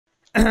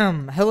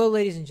Hello,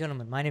 ladies and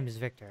gentlemen. My name is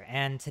Victor,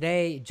 and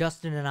today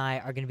Justin and I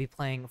are going to be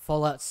playing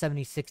Fallout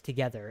 76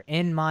 together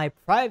in my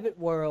private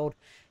world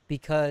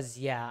because,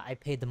 yeah, I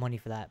paid the money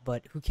for that,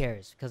 but who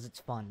cares? Because it's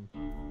fun.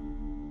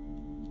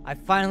 I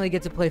finally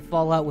get to play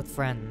Fallout with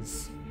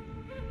friends.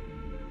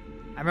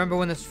 I remember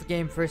when this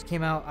game first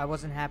came out, I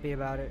wasn't happy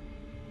about it.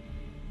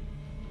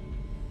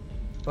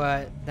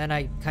 But then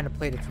I kind of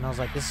played it, and I was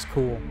like, this is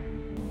cool.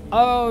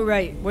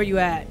 Alright, where you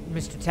at,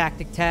 Mr.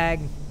 Tactic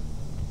Tag?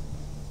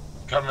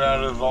 Coming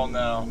out of the vault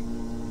now.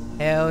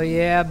 Hell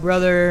yeah,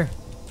 brother.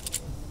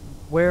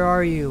 Where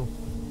are you?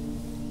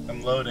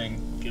 I'm loading.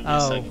 Give me a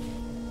second.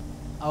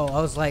 Oh,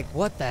 I was like,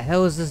 what the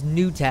hell is this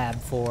new tab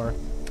for?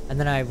 And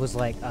then I was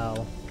like,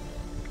 oh.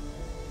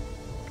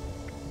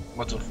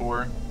 What's it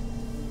for?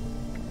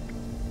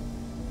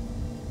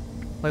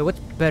 Wait, what's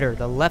better,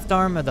 the left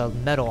arm or the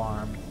metal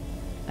arm?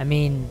 I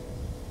mean...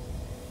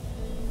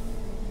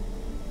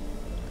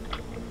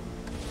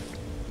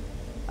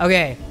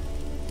 Okay.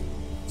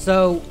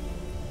 So,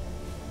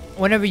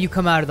 whenever you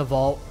come out of the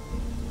vault...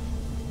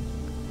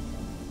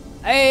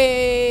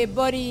 Hey,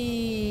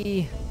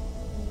 buddy!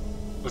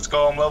 Let's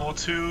go. I'm level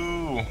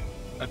 2,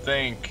 I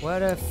think. What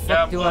the fuck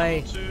Yeah, do I'm I...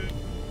 level 2.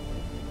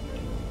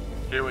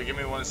 Here, wait. Give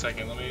me 1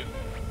 second.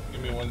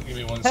 Give me one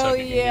Hell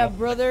second. yeah,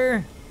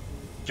 brother!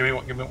 Give me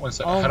 1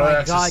 second. Oh How do I my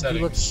access god, settings?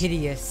 you look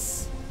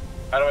hideous.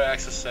 How do I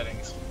access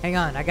settings? Hang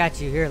on, I got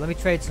you. Here, let me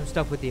trade some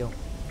stuff with you.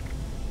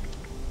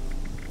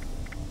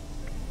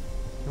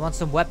 You want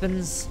some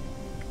weapons?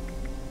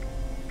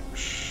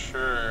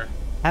 Sure.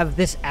 Have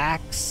this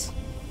axe.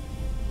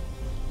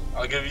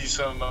 I'll give you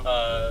some. Do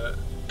I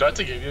have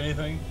to give you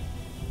anything?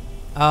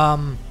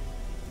 Um,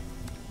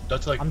 Do I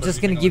have to, like, I'm put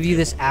just gonna anything give on you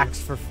the this table? axe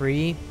for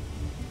free.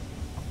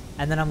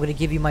 And then I'm gonna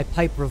give you my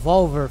pipe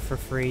revolver for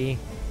free.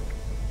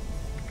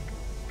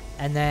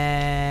 And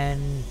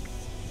then...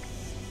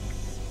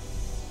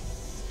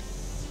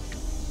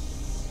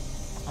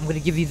 I'm gonna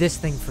give you this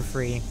thing for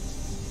free.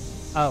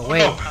 Oh, wait.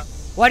 no.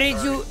 What did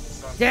Sorry. you...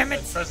 Damn it!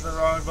 I pressed the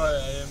wrong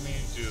button. I didn't mean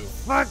to.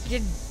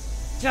 Fucking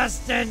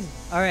Justin!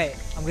 Alright,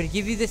 I'm gonna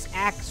give you this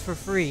axe for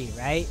free,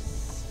 right?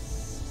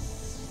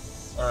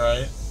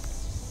 Alright.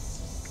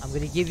 I'm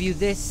gonna give you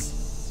this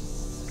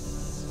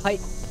pipe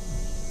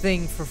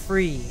thing for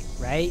free,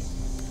 right?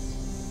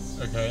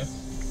 Okay.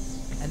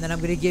 And then I'm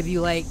gonna give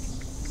you like...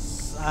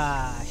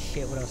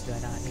 shit, what else do I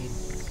not need?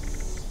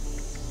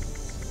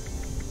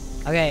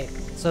 Okay,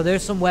 so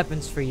there's some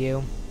weapons for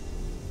you.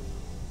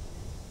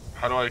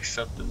 How do I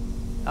accept it?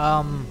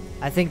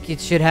 I think it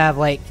should have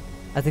like...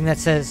 I think that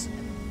says...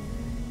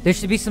 There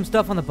should be some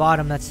stuff on the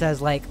bottom that says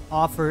like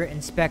offer,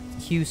 inspect,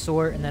 queue,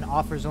 sort, and then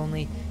offers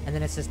only, and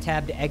then it says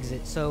tab to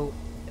exit. So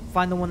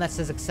find the one that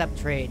says accept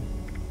trade.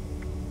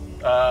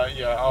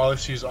 Yeah, I'll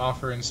just use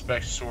offer,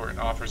 inspect, sort, and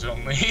offers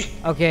only.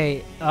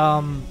 Okay,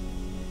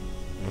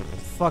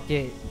 fuck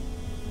it.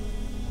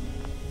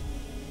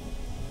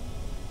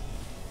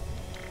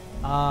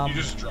 You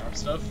just drop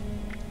stuff?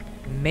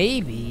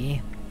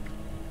 Maybe.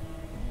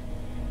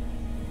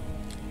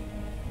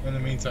 In the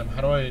meantime,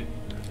 how do I...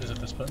 Is it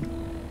this button?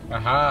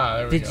 Aha,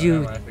 there we go.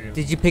 Never mind, I figured.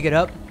 Did you pick it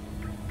up?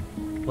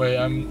 Wait,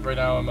 right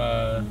now I'm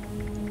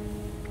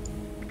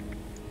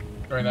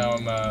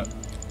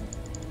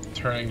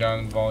turning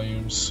down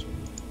volumes.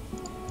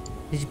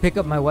 Did you pick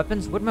up my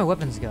weapons? Where'd my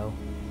weapons go?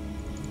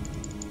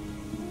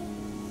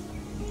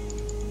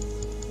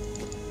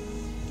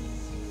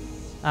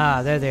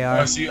 Ah, there they Oh, are.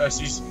 I see,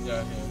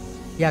 yeah.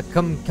 Yeah,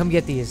 come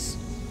get these.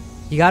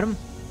 You got them?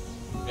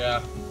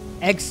 Yeah.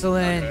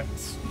 Excellent. Okay.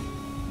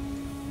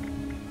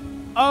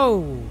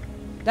 Oh,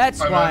 that's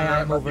why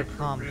I'm might be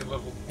overcome,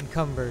 pre-leveled.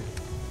 encumbered.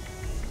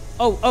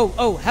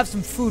 Oh, have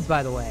some food,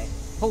 by the way.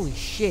 Holy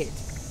shit.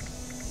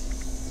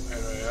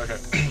 Anyway, okay.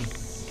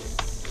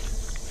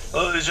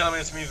 Hello, ladies and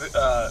gentlemen, it's me,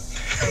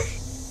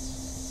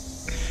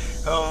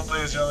 Hello, ladies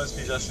and gentlemen, it's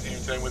me, Justin, here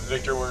today with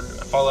Victor. We're in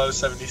Fallout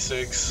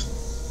 76.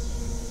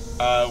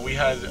 We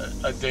had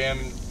a damn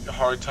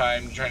hard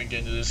time trying to get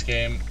into this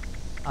game.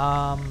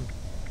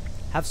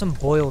 Have some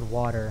boiled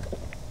water.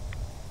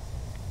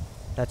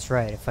 That's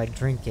right, if I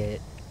drink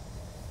it.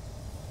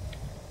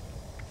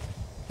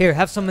 Here,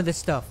 have some of this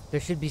stuff. There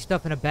should be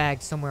stuff in a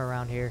bag somewhere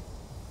around here.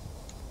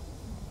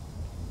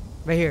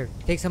 Right here,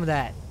 take some of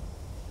that.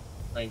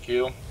 Thank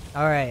you.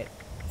 Alright.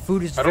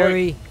 Food is How do I-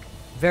 very,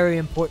 very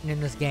important in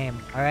this game,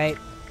 alright?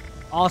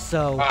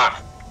 Also,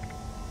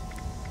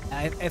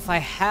 if I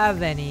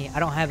have any, I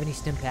don't have any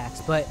stim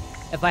packs, but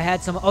if I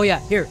had some, oh yeah,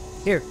 here,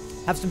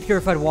 have some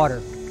purified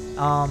water.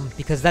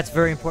 Because that's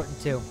very important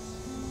too.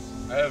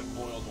 I have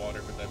boiled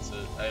water, but that's it.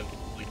 I have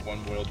like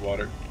 1 boiled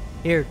water.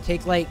 Here,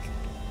 take like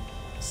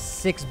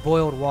 6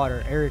 boiled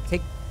water, or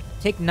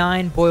take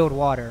 9 boiled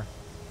water,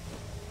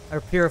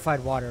 or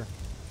purified water,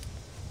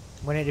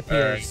 when it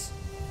appears.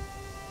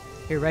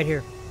 Here, right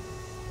here.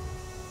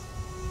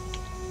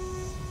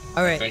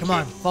 Alright, Thank come you.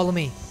 on, follow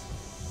me.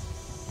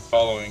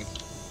 Following.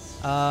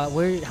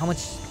 Where, how much,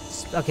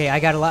 okay, I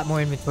got a lot more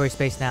inventory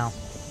space now.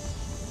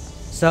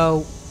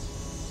 So,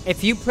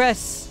 if you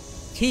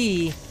press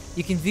T,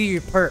 you can view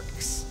your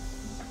perks.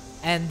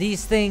 and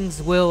these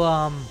things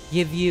will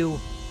give you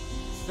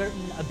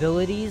certain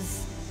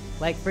abilities.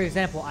 Like for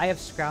example, I have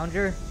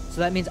Scrounger,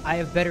 so that means I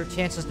have better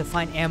chances to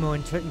find ammo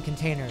in certain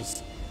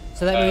containers.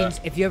 So that means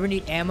if you ever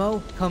need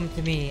ammo, come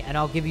to me and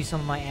I'll give you some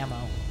of my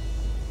ammo.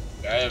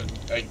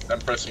 I'm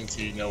pressing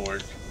T, no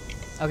work.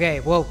 Okay,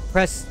 well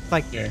press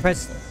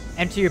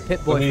enter your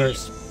Pip-Boy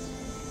first.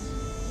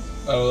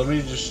 Oh, let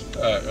me just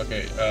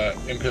okay,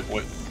 in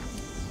Pip-Boy.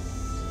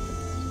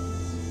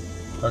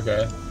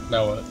 Okay,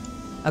 now what?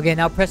 Okay,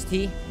 now press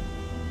T.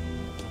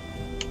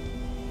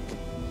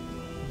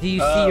 Do you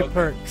see your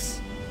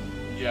perks?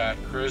 Yeah,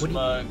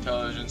 charisma,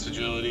 intelligence,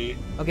 agility.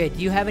 Okay,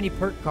 do you have any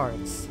perk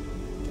cards?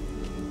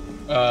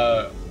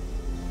 I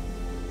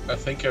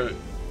think I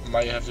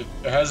might have to.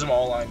 It has them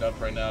all lined up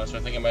right now, so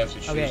I think I might have to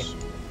choose. Okay.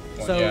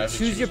 One. So Yeah,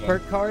 choose your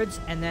perk cards,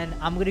 and then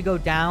I'm gonna go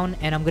down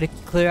and I'm gonna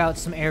clear out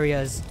some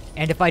areas.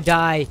 And if I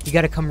die, you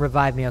gotta come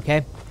revive me,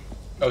 okay?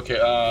 Okay.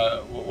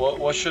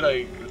 What should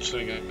I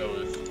go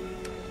with?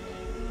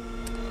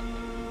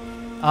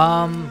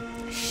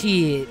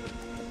 Shit.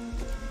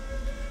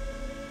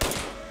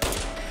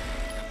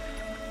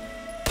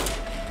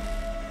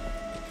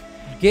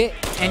 Get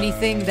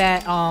anything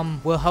that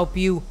will help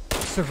you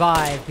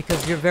survive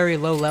because you're very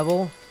low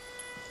level.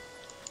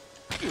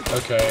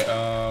 Okay.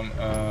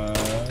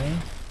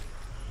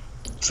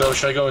 So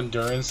should I go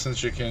endurance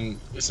since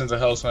it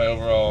helps my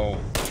overall,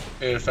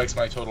 it affects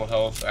my total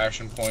health,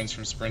 action points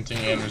from sprinting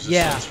and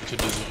resistance to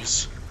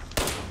disease.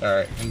 All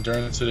right,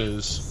 endurance it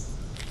is.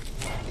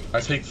 I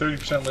take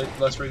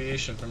 30% less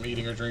radiation from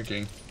eating or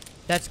drinking.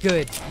 That's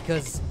good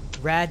because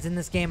rads in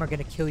this game are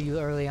gonna kill you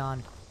early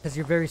on because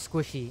you're very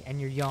squishy and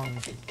you're young.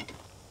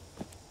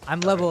 I'm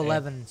level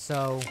 11,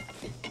 so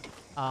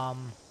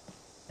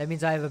that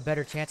means I have a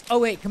better chance. Oh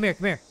wait, come here.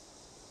 Okay,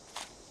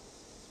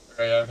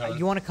 yeah, I'm coming.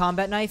 You want a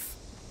combat knife?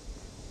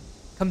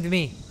 Come to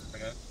me.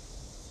 Okay.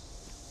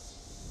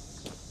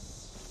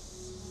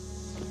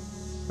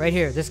 Right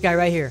here, this guy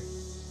right here.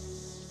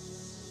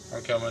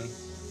 I'm coming.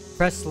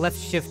 Press left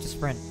shift to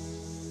sprint.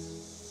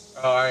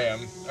 Oh, I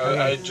am. Okay.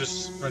 I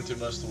just sprinted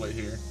most of the way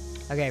here.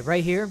 Okay,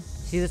 right here.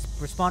 See this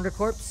responder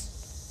corpse?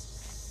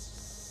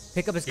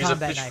 Pick up his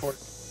combat knife. What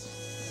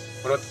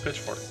about the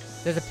pitchfork?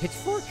 There's a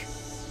pitchfork?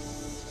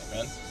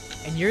 Man.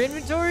 In your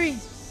inventory?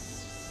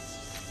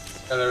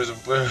 Yeah, there was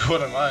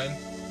one of mine.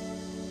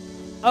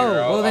 Oh,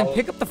 Here, well then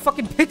pick up the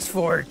fucking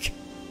pitchfork.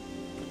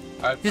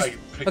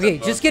 Okay,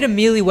 just get a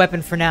melee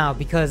weapon for now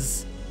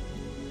because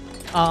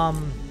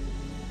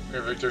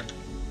Here, Victor.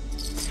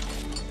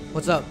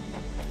 What's up?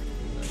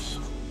 Nice.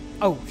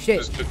 Oh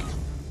shit.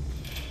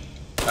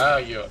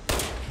 Yeah.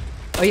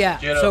 Oh yeah.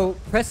 Get So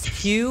press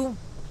Q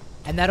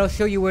and that'll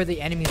show you where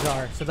the enemies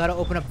are. So that'll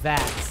open up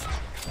VATS.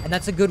 And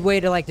that's a good way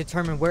to like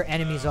determine where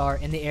enemies are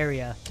in the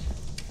area.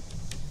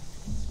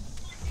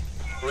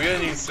 Are we gonna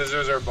need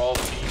scissors or ball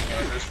peen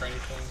hammers for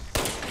anything?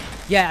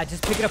 Yeah,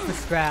 just pick it up for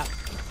scrap.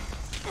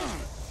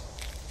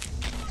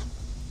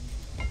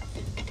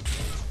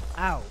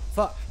 Ow,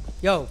 fuck.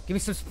 Yo, give me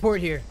some support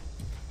here.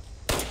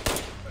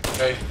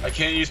 Okay, I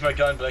can't use my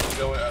gun, but I can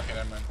go in. Okay,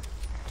 never mind.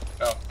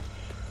 Oh.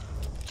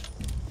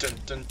 Dun,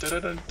 dun,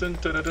 dun, dun, dun,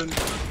 dun, dun.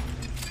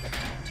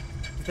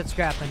 Put that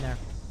scrap in there.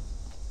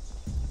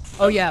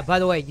 Oh yeah, by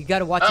the way, you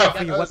gotta watch out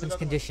for your weapon's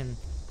condition.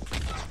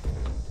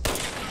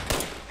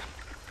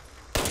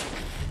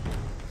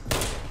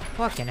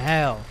 Fucking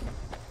hell.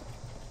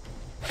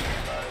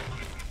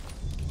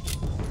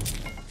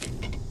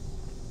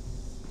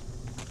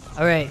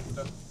 Alright.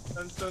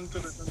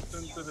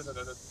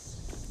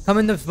 Come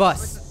in this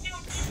bus.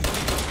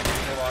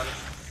 Hold on.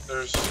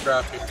 There's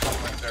scrap here.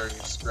 There's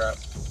scrap.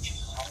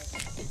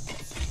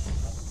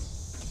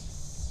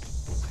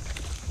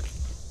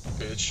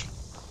 Bitch.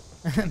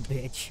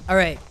 Bitch.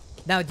 Alright.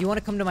 Now, do you want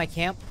to come to my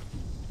camp?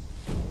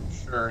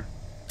 Sure.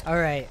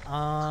 Alright,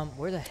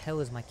 where the hell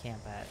is my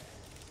camp at?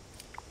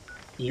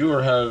 You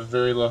have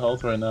very low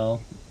health right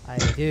now. I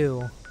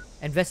do.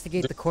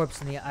 Investigate the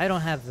corpse in the... I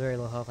don't have very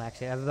low health,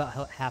 actually. I have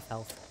about half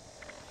health.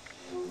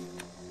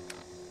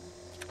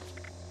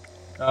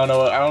 I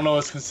don't know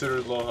what's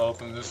considered low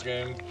health in this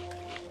game.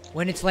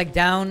 When it's, like,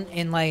 down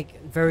in,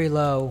 like, very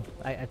low...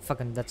 I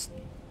fucking... That's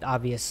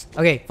obvious.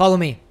 Okay, follow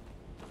me.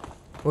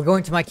 We're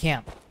going to my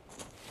camp.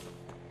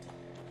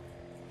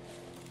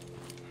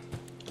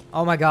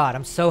 Oh my god,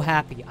 I'm so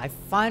happy. I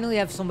finally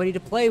have somebody to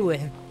play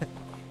with.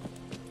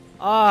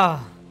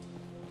 Ah.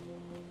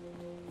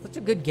 Such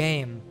a good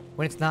game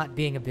when it's not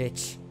being a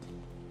bitch.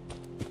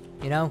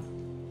 You know?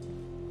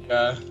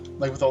 Yeah,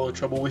 like with all the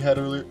trouble we had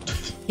earlier.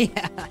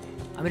 Yeah.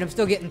 I mean, I'm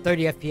still getting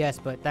 30 FPS,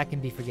 but that can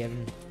be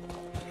forgiven.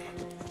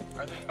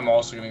 I think I'm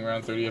also getting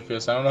around 30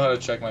 FPS. I don't know how to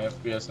check my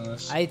FPS in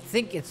this. I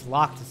think it's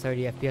locked to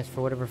 30 FPS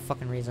for whatever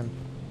fucking reason.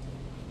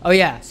 Oh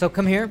yeah, so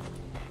come here.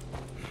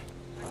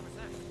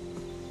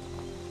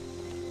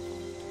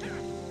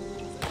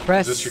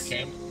 Press... Is this your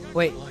camp?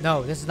 Wait,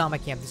 no, this is not my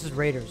camp. This is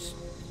Raiders.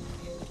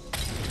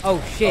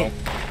 Oh, shit.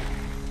 Oh.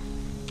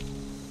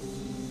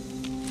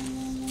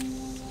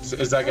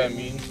 Is that guy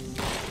mean?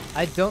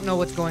 I don't know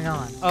what's going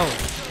on. Oh.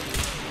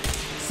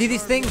 See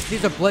these things?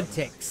 These are blood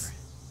ticks.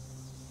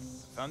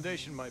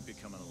 Foundation might be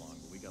coming along,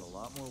 but we got a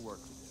lot more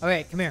work to do.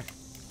 Alright, come here.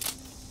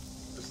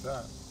 What's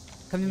that?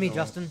 Come to me, No.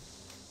 Justin.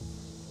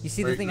 You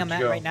see the Where'd thing I'm you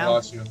at go? right I now?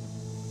 lost you.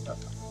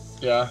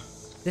 Yeah.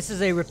 This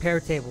is a repair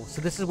table,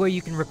 so this is where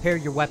you can repair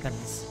your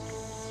weapons.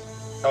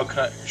 Oh,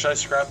 should I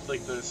scrap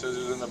like the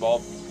scissors and the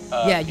ball?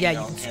 Yeah, you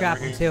can scrap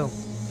them too.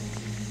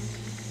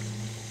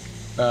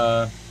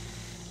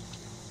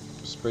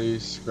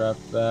 Space, scrap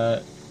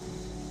that.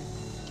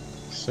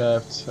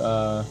 Except, Just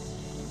about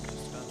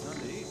time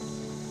to eat.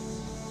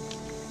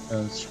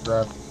 and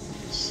scrap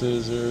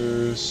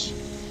scissors.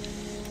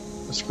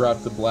 Scrap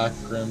the black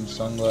rimmed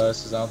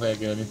sunglasses. I don't think I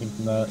get anything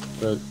from that,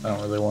 but I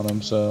don't really want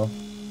them, so.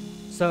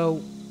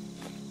 So,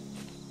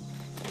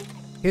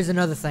 here's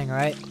another thing,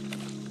 right?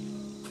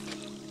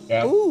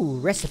 Yeah. Ooh,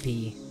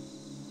 recipe.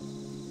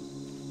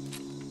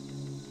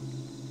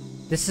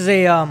 This is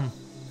a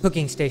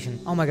cooking station.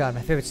 Oh my god,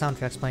 my favorite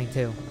soundtrack's playing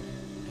too.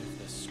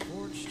 If the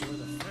Scorched or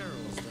the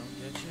Ferals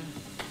don't get you,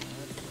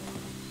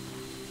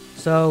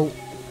 So,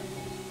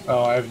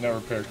 Oh, I have no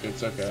repair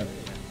kits, okay.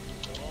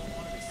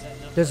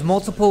 there's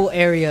multiple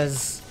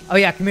areas. Oh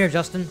yeah, come here,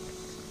 Justin.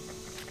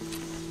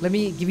 Let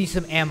me give you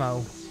some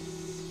ammo.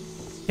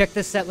 Check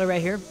this settler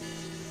right here.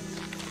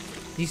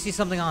 Do you see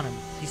something on him?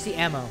 Do you see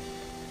ammo?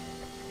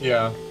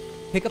 Yeah,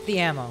 Pick up the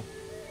ammo.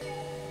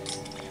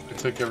 I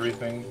took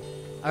everything.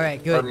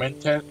 Alright, Or good.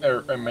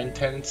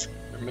 Mentats.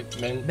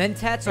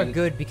 Mentats are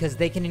good because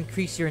they can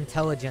increase your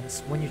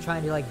intelligence when you're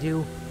trying to like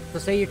do. So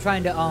say you're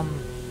trying to oh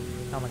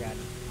my god.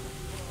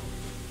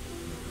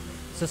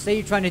 So say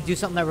you're trying to do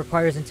something that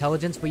requires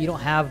intelligence, but you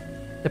don't have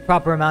the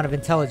proper amount of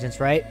intelligence,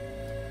 right?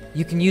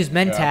 You can use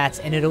Mentats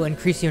and it'll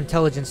increase your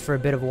intelligence for a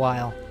bit of a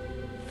while.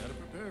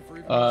 gotta prepare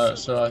for even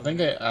So I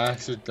think I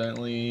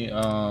accidentally,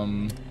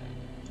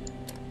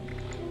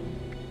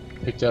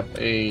 picked up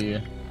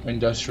a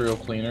industrial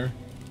cleaner.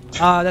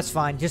 That's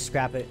fine. Just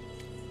scrap it.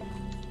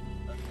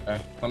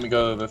 Okay, let me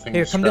go to the thing.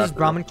 Here, to come to this scrap it.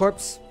 Brahmin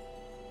corpse.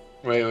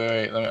 Wait.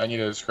 I need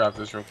to scrap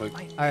this real quick.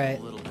 Alright.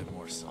 a little bit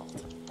more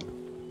salt.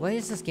 Why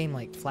is this game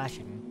like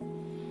flashing?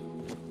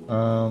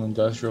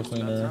 Industrial About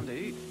cleaner. time to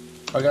eat.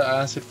 I got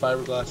acid,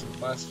 fiberglass, and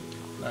plastic.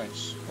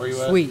 Nice. Where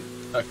you at? Sweet.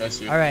 Okay, I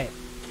see you. Alright.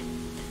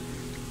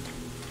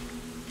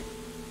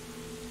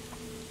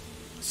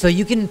 So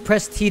you can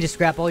press T to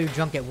scrap all your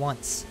junk at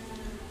once.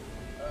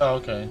 Oh,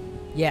 okay.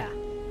 Yeah.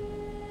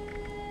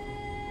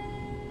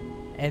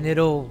 And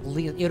it'll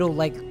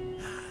like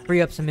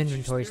free up some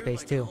inventory Spirit space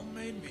like a too.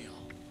 homemade meal.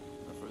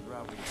 The further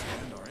out we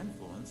expand our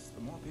influence,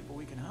 the more people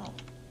we can help.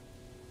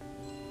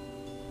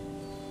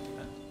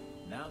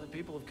 Now that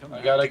people have come I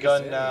back got to a this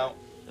gun area, now.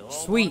 they'll all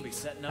wanna Sweet. be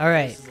setting up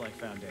Alright. places like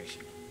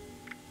Foundation.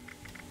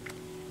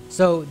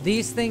 So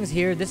these things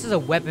here, this is a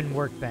weapon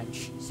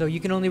workbench. So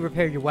you can only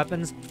repair your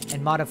weapons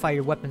and modify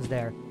your weapons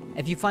there.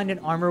 If you find an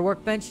armor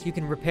workbench, you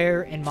can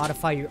repair and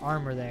modify your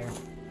armor there.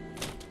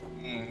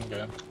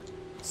 Okay.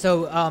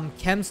 So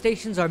chem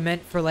stations are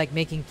meant for like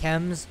making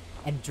chems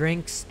and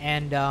drinks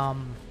and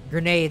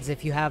grenades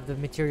if you have the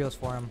materials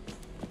for them.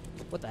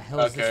 What the hell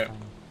is this Okay. from?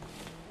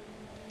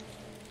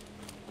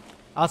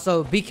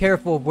 Also, be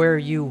careful of where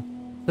you...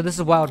 So this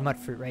is wild mud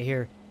fruit right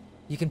here.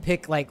 You can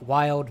pick like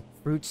wild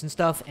fruits and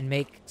stuff and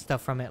make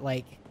stuff from it,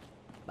 like,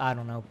 I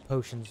don't know,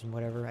 potions and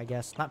whatever, I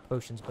guess. Not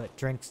potions, but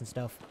drinks and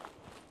stuff.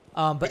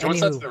 But What's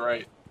that to the anywho,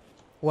 right?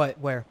 what?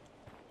 Where?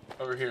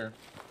 Over here.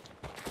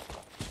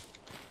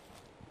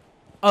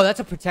 Oh,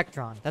 that's a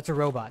Protectron. That's a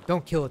robot.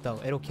 Don't kill it though.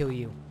 It'll kill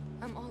you.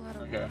 I'm all out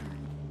of Okay. water.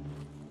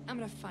 I'm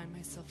gonna find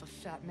myself a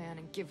fat man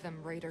and give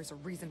them raiders a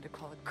reason to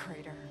call it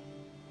crater.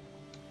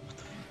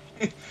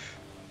 Did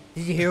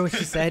you hear what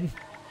she said?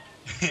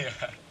 Yeah.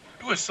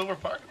 Ooh, a silver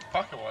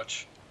pocket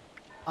watch.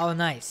 Oh,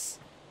 nice.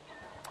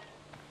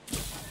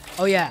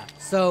 Oh yeah.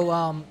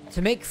 So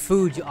to make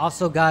food, you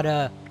also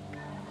gotta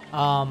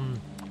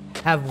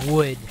have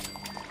wood,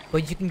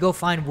 but you can go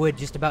find wood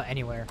just about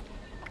anywhere.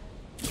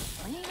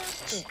 Clean up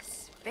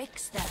this,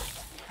 fix that.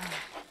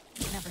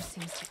 It never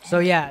seems to end. So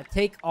yeah,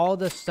 take all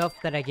the stuff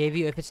that I gave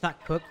you if it's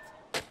not cooked,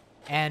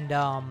 and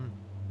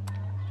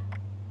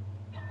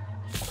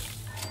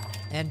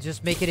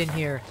just make it in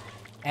here.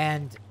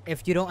 And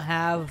if you don't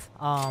have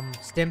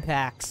stim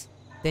packs,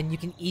 then you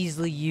can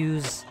easily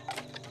use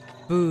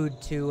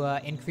food to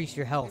increase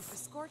your If the health.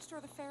 Scorched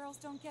or the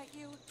Ferals don't get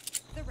you,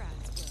 the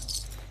rats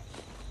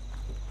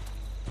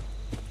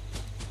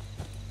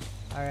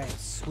will. All right,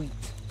 sweet.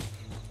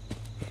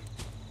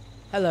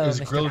 Hello, Is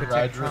Mr. grilled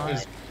Protectron.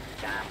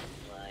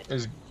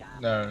 is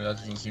no, that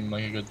doesn't seem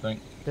like a good thing.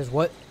 There's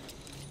what?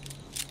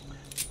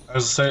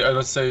 Let's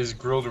say is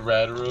grilled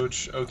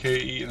radroach okay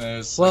to eat, and then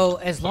it's Well,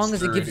 like, as long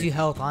as it gives +30. you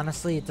health,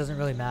 honestly, it doesn't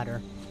really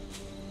matter.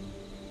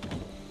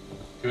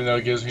 Even though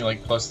it gives me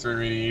like +3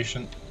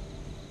 radiation.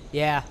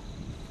 Yeah.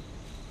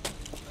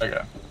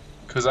 Okay.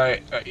 Cause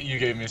you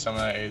gave me some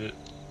and I ate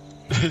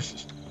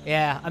it.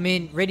 Yeah, I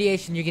mean,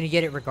 radiation, you're gonna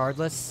get it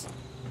regardless.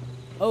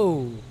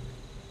 Oh.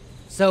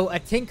 So, a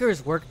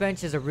Tinker's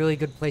Workbench is a really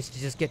good place to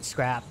just get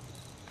scrap.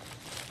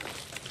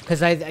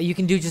 Because you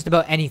can do just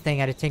about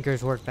anything at a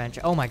Tinker's Workbench.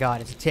 Oh my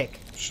god, it's a tick.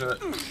 Should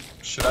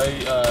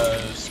I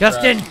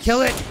Justin, scrap-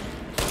 kill it!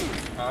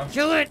 Huh?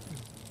 Kill it!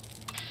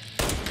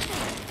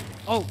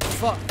 Oh,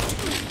 fuck.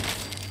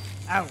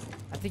 Ow.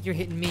 I think you're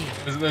hitting me.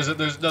 There's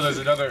another. There's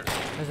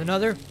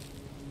another?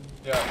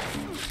 Yeah.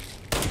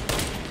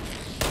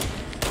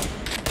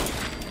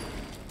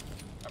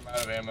 I'm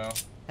out of ammo.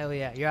 Hell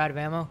yeah. You're out of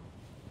ammo?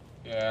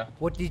 Yeah.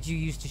 What did you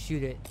use to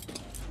shoot it?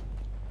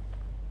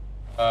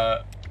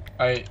 Let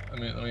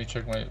me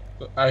check my.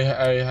 I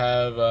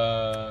have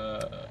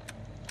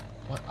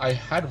what? I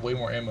had way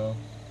more ammo.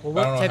 Well,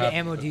 what I don't know type of half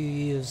ammo of it. do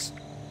you use?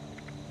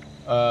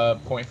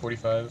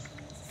 .45.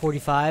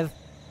 45?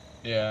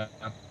 Yeah.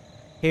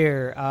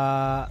 Here,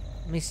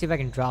 let me see if I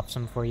can drop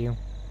some for you.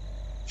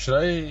 Should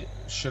I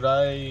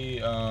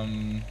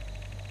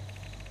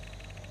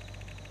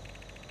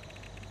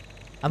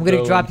I'm gonna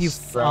go drop and you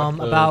scrap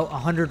the- about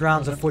 100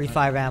 rounds of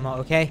 45 ammo,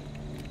 okay?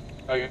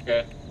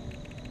 Okay.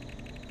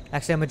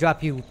 Actually, I'm gonna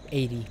drop you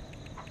 80.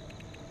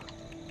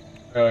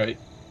 Alright.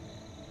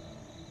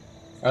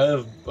 I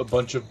have a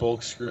bunch of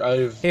bulk screw. I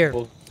have Here,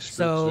 bulk screws,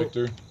 so-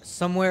 Victor.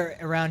 Somewhere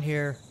around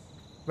here,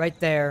 right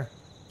there,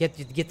 get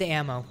the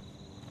ammo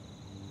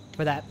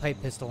for that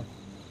pipe pistol.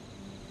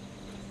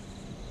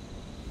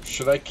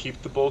 Should I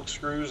keep the bulk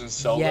screws and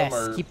sell Yes,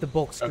 them, or keep the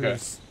bulk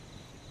screws.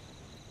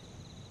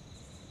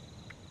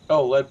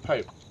 oh, lead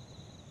pipe?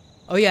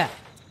 Oh yeah,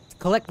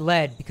 collect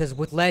lead, because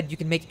with lead you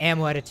can make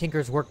ammo at a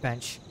tinker's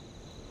workbench.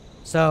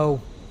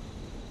 So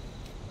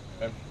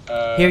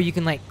Okay. here you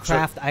can like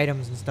craft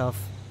items and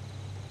stuff.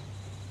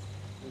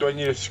 Do I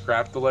need to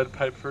scrap the lead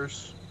pipe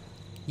first?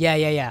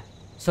 Yeah.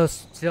 So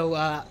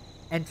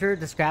enter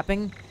the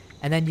scrapping,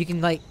 and then you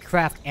can like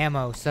craft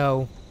ammo.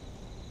 So,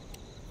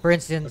 for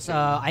instance, Okay,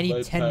 I need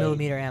lead 10 pipe.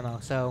 millimeter ammo.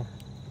 So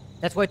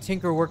that's why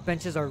tinker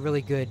workbenches are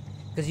really good,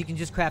 because you can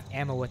just craft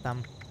ammo with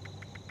them.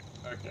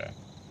 Okay.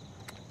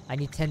 I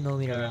need 10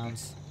 millimeter Yeah.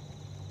 rounds.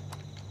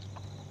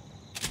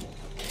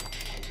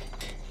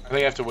 I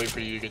think I have to wait for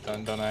you to get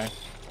done, don't I?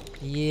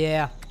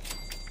 Yeah.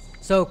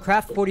 So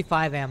craft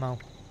 45 ammo.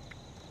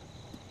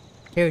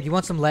 Here, do you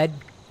want some lead?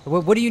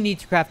 What do you need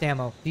to craft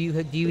ammo? Do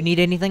you need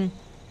anything?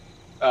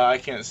 I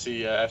can't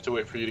see yet. I have to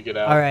wait for you to get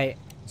out. All right.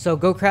 So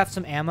go craft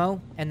some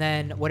ammo, and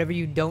then whatever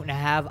you don't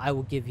have, I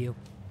will give you.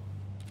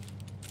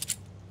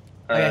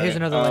 Oh, yeah, here's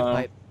another lead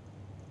pipe.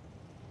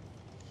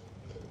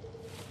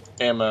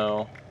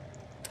 Ammo.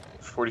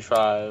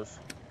 45.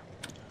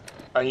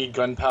 I need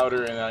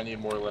gunpowder and I need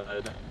more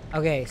lead.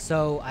 Okay,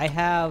 so I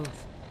have...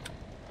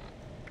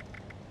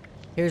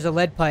 Here's a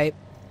lead pipe.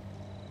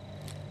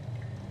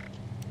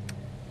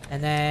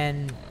 And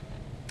then...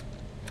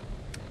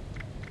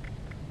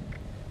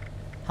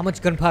 How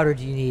much gunpowder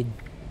do you need?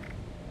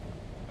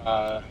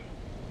 Let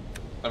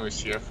me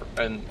see.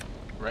 And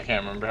I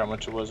can't remember how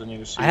much it was. I need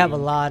to see. I have a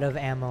lot of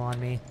ammo on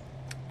me.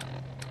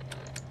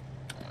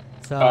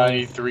 So... I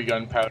need 3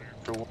 gunpowder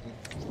for 1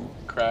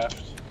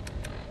 craft.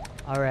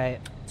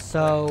 Alright,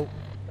 so...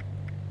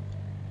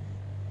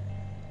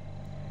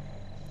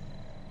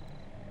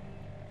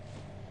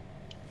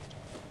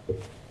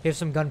 Here's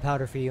some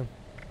gunpowder for you,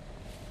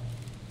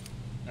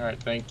 Alright,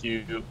 thank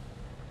you.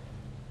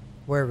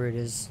 wherever it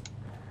is.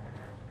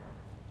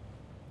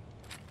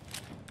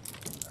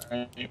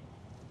 Alright.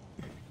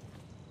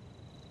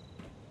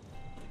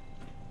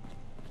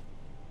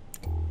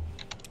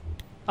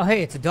 Oh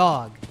hey, it's a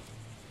dog.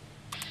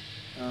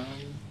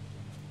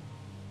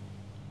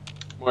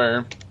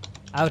 Where?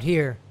 Out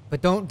here.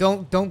 But don't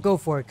go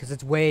for it, because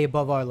it's way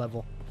above our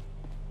level.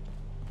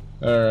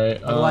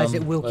 Alright. Otherwise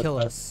it will kill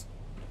us.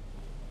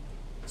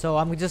 So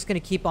I'm just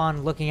gonna keep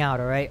on looking out,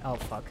 alright? Oh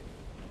fuck.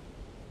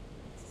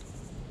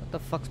 What the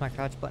fuck's my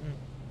crouch button?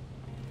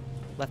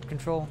 Left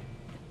control?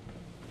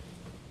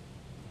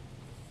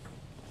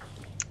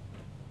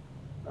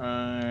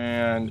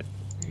 And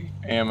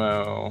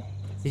ammo.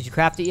 Did you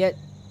craft it yet?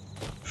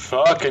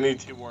 Fuck, I need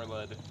 2 more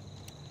lead.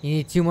 You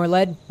need 2 more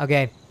lead?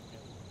 Okay.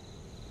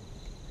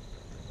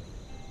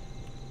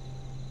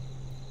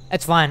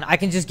 That's fine. I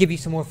can just give you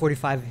some more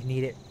 45 if you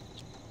need it.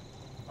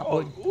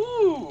 Oh,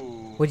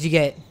 ooh. What'd you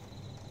get?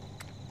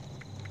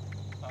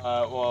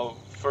 Well,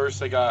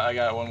 first I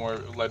got 1 more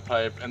lead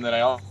pipe, and then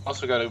I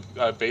also got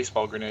a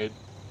baseball grenade.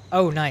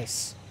 Oh,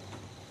 nice.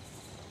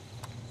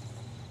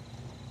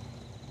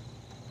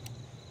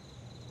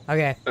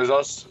 Okay. There's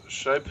also.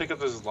 Should I pick up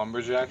this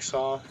lumberjack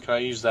saw? Can I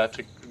use that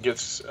to get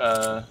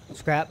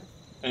Scrap?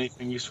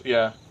 anything useful?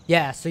 Yeah.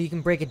 Yeah, so you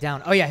can break it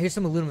down. Oh yeah, here's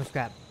some aluminum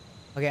scrap.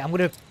 Okay, I'm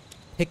gonna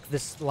pick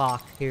this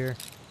lock here.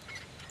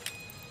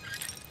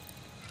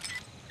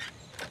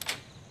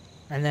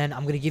 And then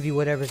I'm gonna give you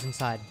whatever's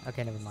inside.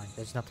 Okay, never mind.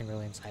 There's nothing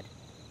really inside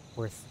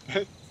worth.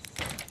 That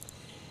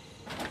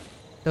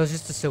was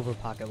just a silver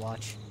pocket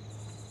watch.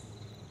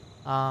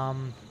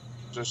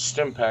 There's a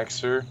stim pack,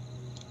 sir.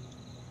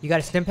 You got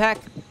a stim pack?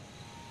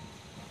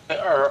 Do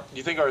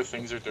you think our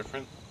things are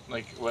different?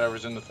 Like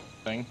whatever's in the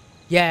thing?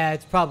 Yeah,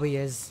 it probably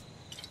is.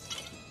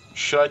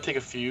 Should I take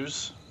a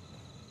fuse?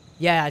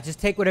 Yeah, just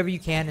take whatever you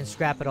can and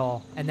scrap it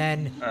all. And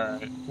then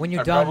Alright. when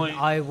you're I done, probably-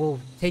 I will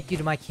take you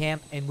to my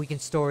camp and we can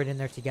store it in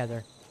there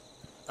together.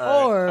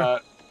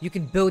 Alright, Or you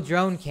can build your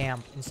own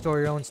camp and store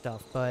your own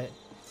stuff, but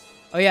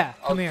Oh yeah,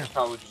 I'll come here.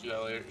 probably do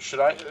that later. Should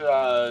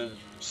I?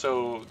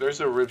 So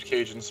there's a rib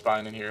cage and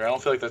spine in here. I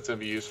don't feel like that's gonna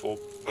be useful,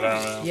 but I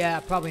don't know. Yeah,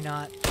 probably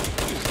not.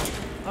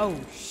 Oh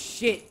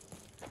shit.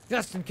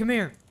 Justin, come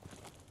here.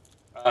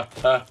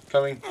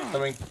 Coming.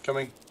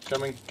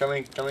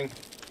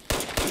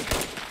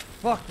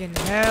 Fucking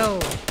hell.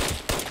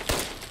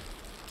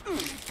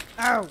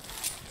 Ow.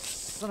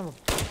 Son of a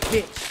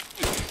bitch.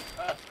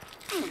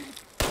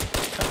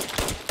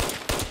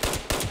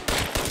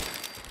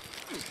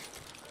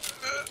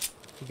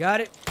 You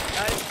got it?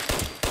 Got it.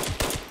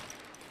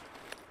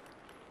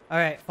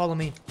 Alright, follow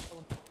me.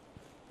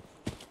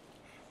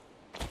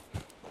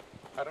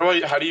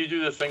 How do you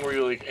do the thing where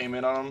you like aim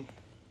in on them?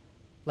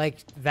 Like,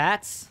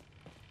 VATS?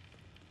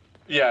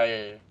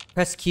 Yeah.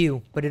 Press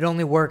Q, but it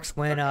only works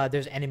when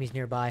there's enemies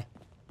nearby.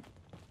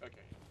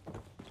 Okay.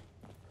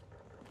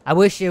 I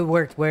wish it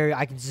worked where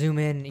I could zoom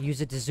in,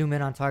 use it to zoom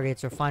in on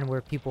targets or find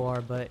where people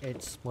are, but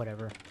it's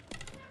whatever.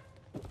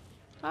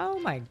 Oh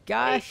my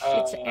gosh,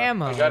 it's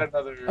ammo. I got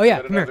another. Oh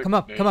yeah, come here, come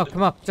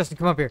up, Justin,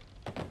 come up here.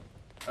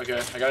 Okay,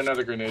 I got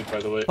another grenade, by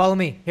the way. Follow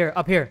me, here,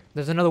 up here.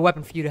 There's another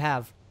weapon for you to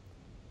have.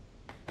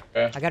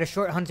 Okay. I got a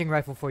short hunting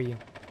rifle for you.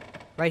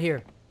 Right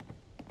here.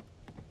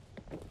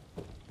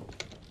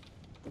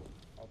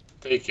 I'll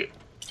take it.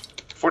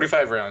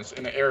 45 rounds,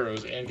 and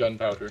arrows, and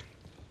gunpowder.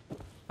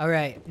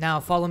 Alright,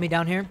 now follow me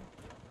down here.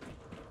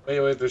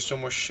 Wait, there's so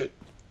much shit.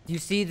 Do you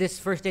see this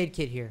first aid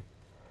kit here?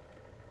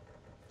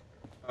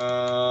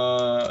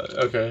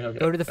 Okay.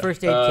 Go to the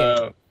first aid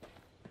kit.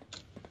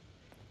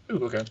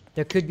 Ooh, okay.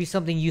 There could be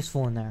something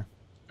useful in there.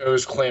 It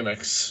was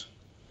Clamix.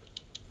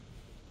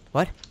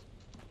 What?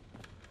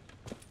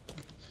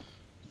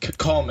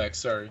 Calmex,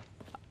 sorry.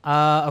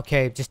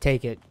 Okay, just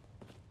take it.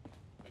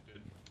 I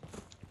did.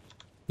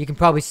 You can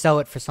probably sell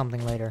it for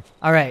something later.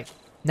 Alright,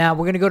 now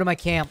we're gonna go to my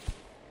camp,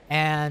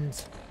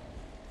 and...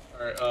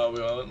 Alright,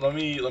 well, let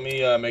me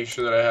make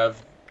sure that I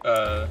have,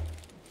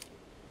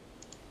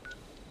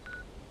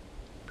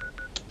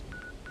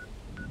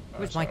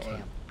 Where's my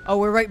camp? Oh,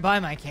 we're right by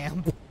my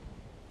camp.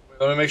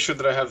 Let me make sure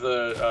that I have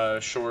the,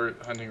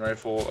 short hunting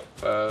rifle,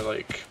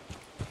 like,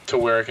 to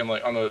where I can,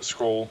 like, on the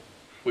scroll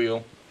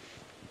wheel.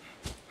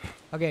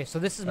 Okay, so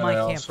this is And my I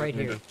camp also right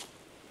need here.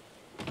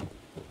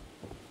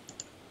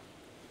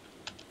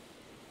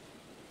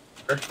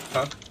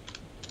 Huh?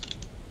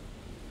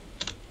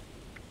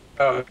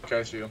 Oh, okay,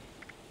 I see you.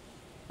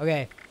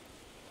 Okay.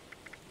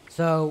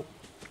 So...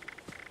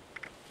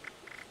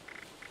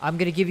 I'm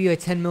gonna give you a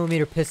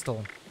 10mm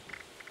pistol.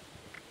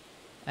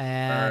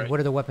 And Alright. what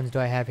other weapons do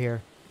I have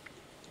here?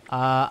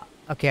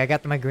 Okay, I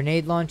got my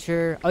grenade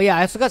launcher. Oh yeah,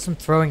 I also got some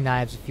throwing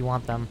knives if you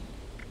want them.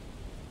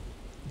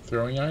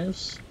 Throwing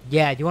knives?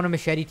 Yeah, do you want a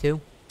machete too?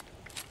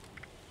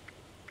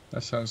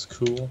 That sounds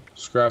cool.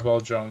 Scrap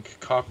all junk.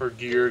 Copper,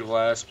 gear,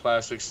 glass,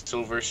 plastic,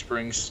 silver,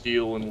 spring,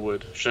 steel, and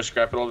wood. Should I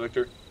scrap it all,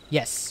 Victor?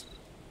 Yes.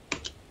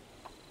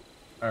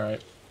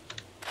 Alright.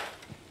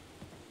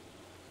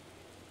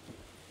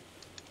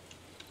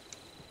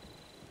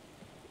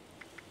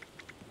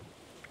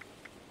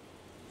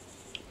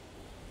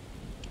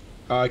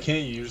 I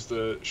can't use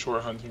the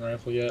short hunting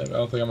rifle yet. I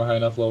don't think I'm a high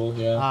enough level,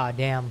 yeah. Ah,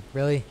 damn.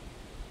 Really?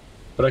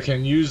 But I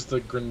can use the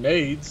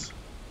grenades.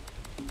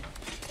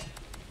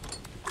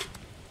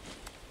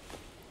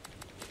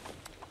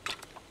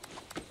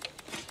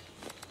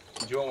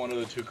 Do you want one of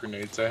the 2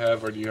 grenades I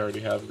have, or do you already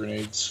have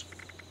grenades?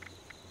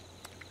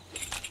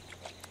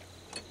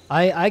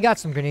 I got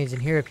some grenades in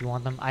here if you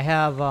want them. I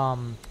have,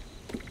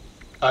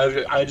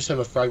 I just have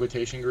a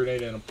fragmentation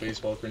grenade and a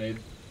baseball grenade.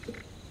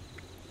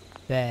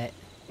 Bet.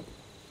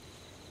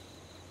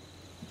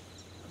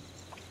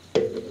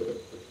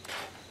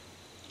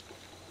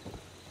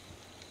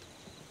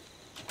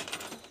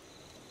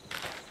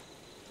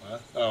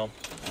 Oh.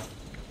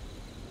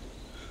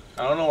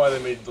 I don't know why they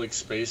made, like,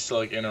 space to,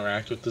 like,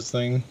 interact with this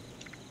thing.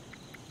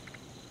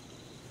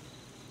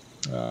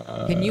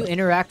 Can you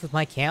interact with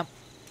my camp?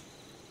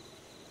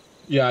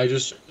 Yeah, I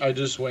just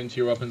went into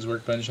your weapons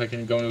workbench. I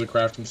can go into the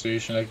crafting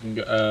station. I can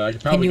probably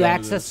Can you go into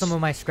access this. some of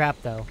my scrap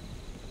though?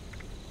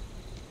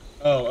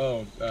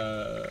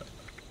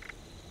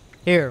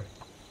 Here.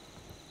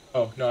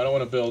 Oh, no, I don't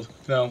want to build.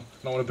 No, I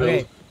don't want to build.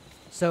 Okay.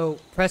 So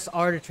press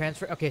R to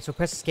transfer. Okay, so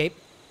press escape.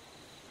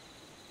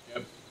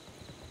 Yep.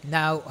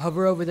 Now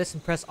hover over this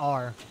and press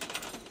R.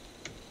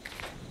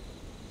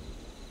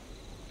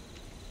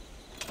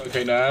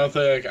 Okay, no, I don't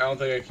think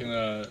I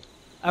can,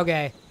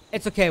 Okay.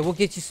 It's okay. We'll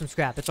get you some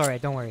scrap. It's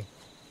alright. Don't worry.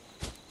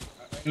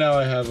 now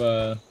I have,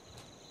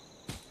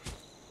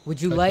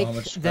 Would you Like like how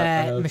much scrap I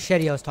that have?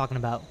 machete I was talking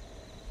about?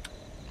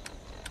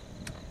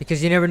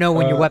 Because you never know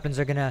when your Uh, weapons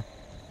are gonna,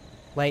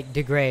 like,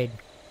 degrade.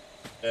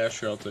 yeah,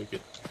 sure, I'll take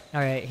it.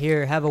 Alright,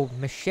 here, have a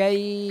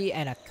machete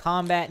and a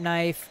combat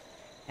knife.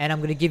 And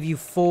I'm gonna give you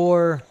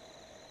 4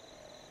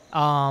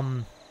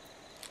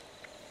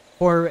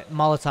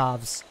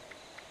 Molotovs.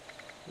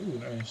 Ooh,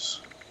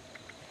 nice.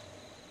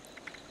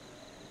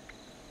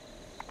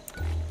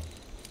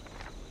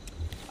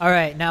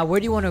 Alright, now where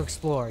do you want to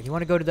explore? You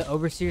want to go to the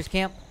Overseer's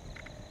camp?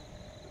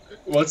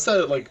 What's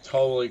that like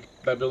tall like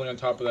that building on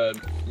top of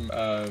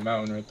that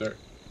mountain right there?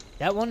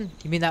 That one?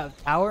 You mean that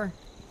tower?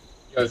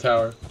 Yeah, the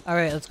tower. All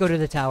right, let's go to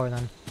the tower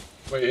then.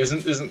 Wait,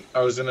 isn't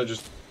I was gonna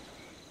just.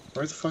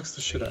 Where the fuck's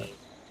the shit at?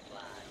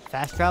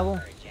 Fast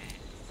travel?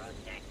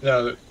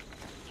 No,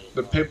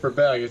 the paper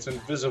bag. It's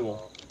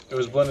invisible. It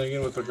was blending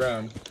in with the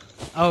ground.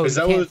 Oh, Is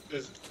you that can't-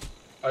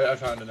 what? I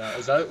found it now.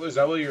 Is that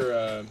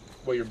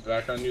what your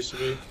background used to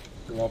be?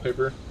 Your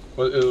wallpaper?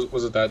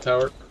 Was it that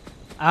tower?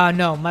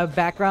 No, my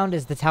background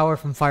is the tower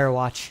from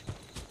Firewatch.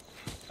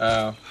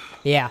 Oh.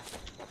 Yeah.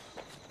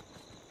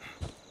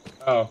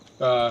 Oh.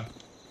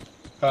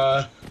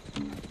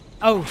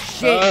 Oh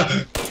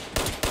shit!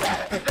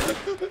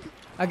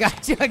 I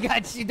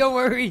got you. Don't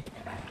worry.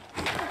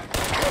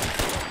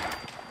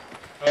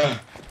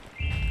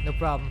 No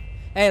problem.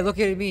 Hey, look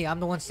at me. I'm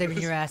the one saving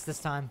your ass this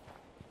time.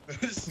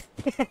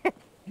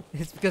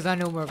 It's because I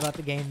know more about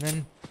the game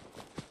then.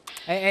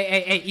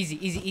 Hey,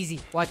 easy.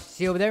 Watch,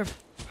 see over there?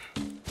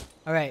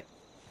 Alright.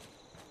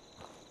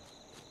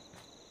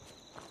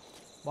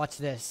 Watch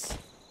this.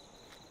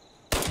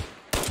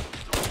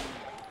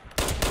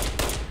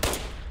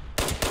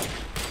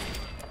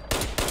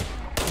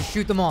 Just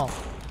shoot them all.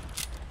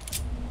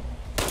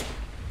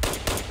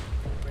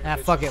 Ah,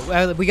 fuck it.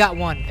 Well, we got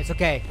one. It's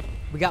okay.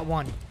 We got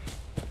one.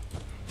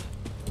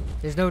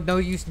 There's no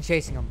use in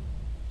chasing them.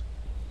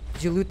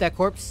 Did you loot that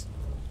corpse?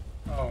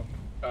 Oh.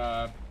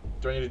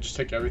 Do I need to just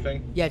take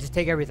everything? Yeah, just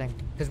take everything.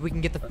 Because we can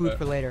get the food Okay.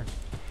 for later.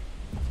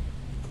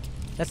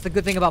 That's the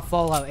good thing about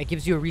Fallout. It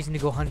gives you a reason to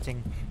go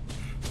hunting.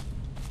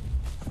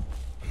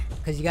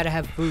 Because you gotta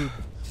have food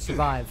to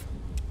survive.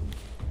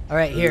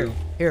 Alright, here. Ooh.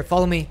 Here,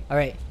 follow me.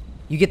 Alright.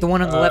 You get the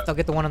one on the left, I'll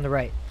get the one on the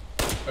right.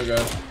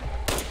 Okay.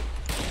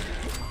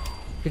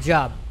 Good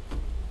job.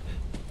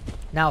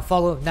 Now,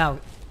 follow. Now.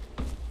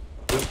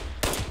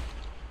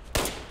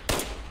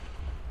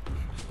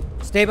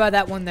 Stay by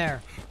that one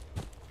there.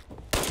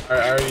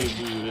 I already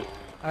looted it.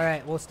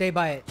 Alright, we'll stay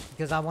by it.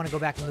 Because I want to go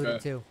back and loot it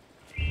Okay. too.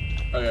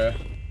 Okay.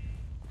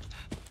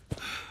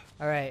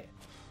 Alright.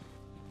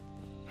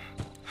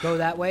 Go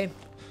that way.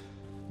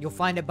 You'll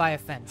find it by a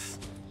fence.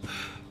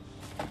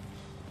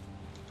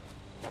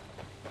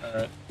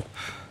 Alright.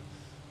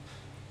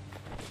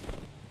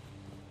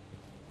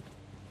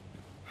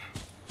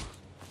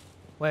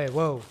 Wait,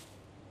 whoa.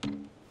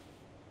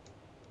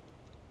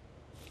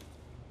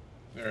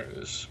 There it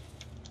is.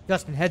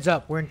 Justin, heads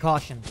up. We're in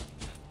caution.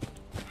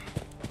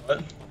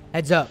 What?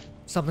 Heads up.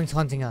 Something's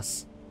hunting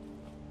us.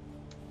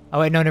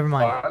 Oh, wait, no, never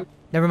mind. Fine.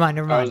 Never mind.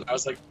 I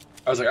was like,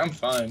 I'm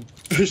fine.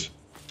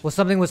 Well,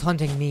 something was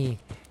hunting me.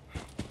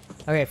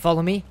 Okay,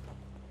 follow me.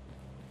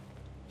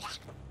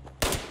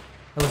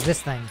 It was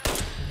this thing.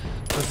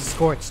 It was a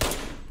scorched.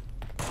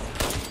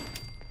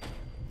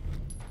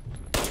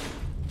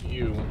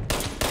 You.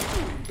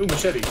 Ooh,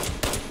 machete.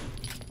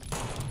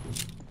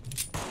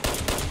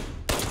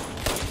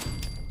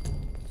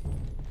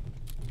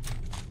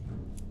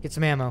 Get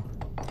some ammo.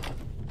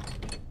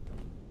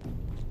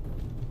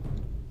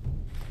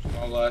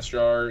 Small glass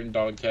jar and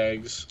dog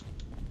tags.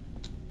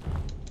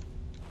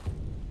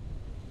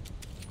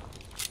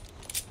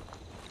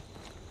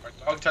 Are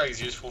dog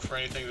tags useful for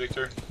anything,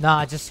 Victor?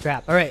 Nah, just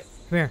scrap. Alright,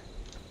 come here.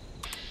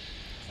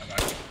 I'm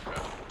not.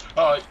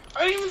 Oh,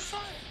 I didn't even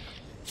find.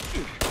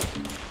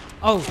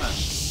 Oh,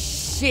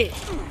 shit.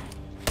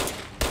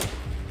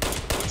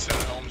 What's in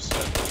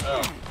Homestead?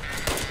 Oh,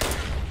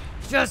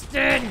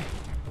 Justin!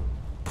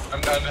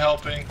 I'm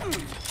helping.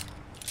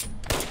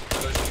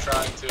 Others are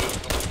trying to.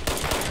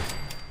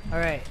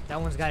 Alright,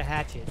 that one's got a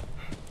hatchet.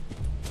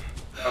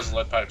 That was a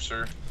lead pipe,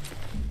 sir.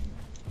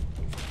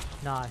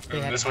 Nah, they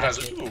And had this a one has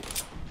hatchet.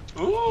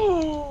 a.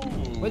 Ooh.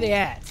 Where they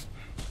at?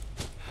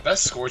 That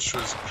Scorched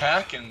was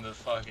packing the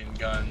fucking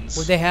guns.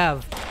 What'd they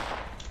have?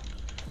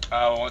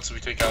 Once we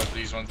take out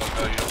these ones, I'll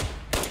tell you.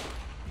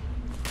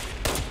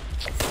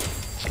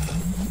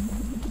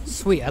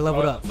 Sweet, I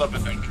leveled up. I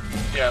think.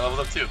 Yeah, I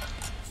leveled up too.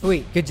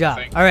 Sweet, good job.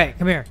 Thank- Alright,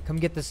 come here. Come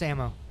get this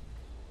ammo.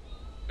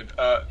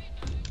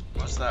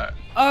 What's that?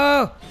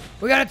 Oh!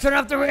 We gotta turn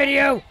off the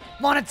radio!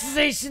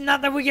 Monetization,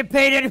 not that we get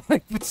paid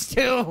anyway, but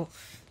still.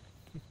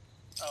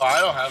 Oh, I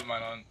don't have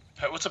mine on.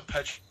 What's a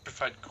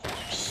petrified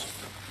corpse?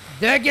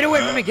 Dad, get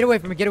away from it, get away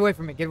from it, get away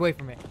from it, get away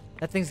from it.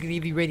 That thing's gonna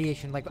give you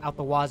radiation like out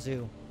the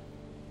wazoo.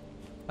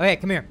 Okay,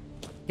 come here.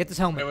 Get this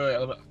helmet.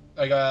 Wait.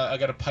 I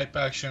got a pipe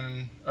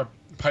action, or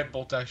pipe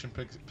bolt action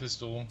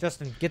pistol.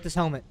 Justin, get this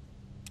helmet.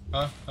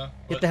 Huh? Get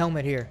What? the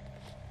helmet here.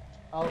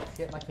 Oh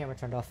shit, my camera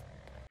turned off.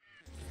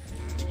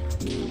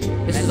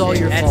 This is all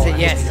your fault. That's it,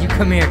 yes. You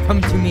come here.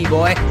 Come to me,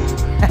 boy.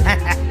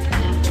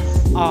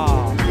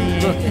 Aw,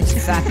 man. Look, it's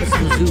Facus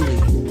Lazuli.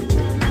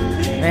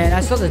 Man, I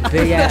saw this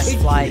big ass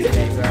fly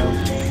today, bro.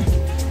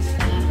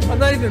 I'm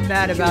not even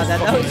mad about that.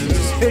 That was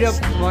just straight up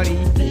funny.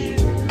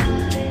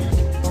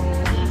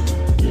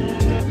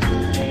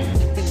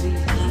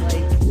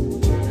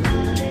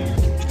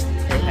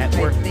 At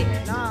work.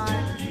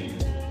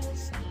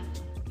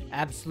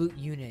 Absolute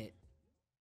unit.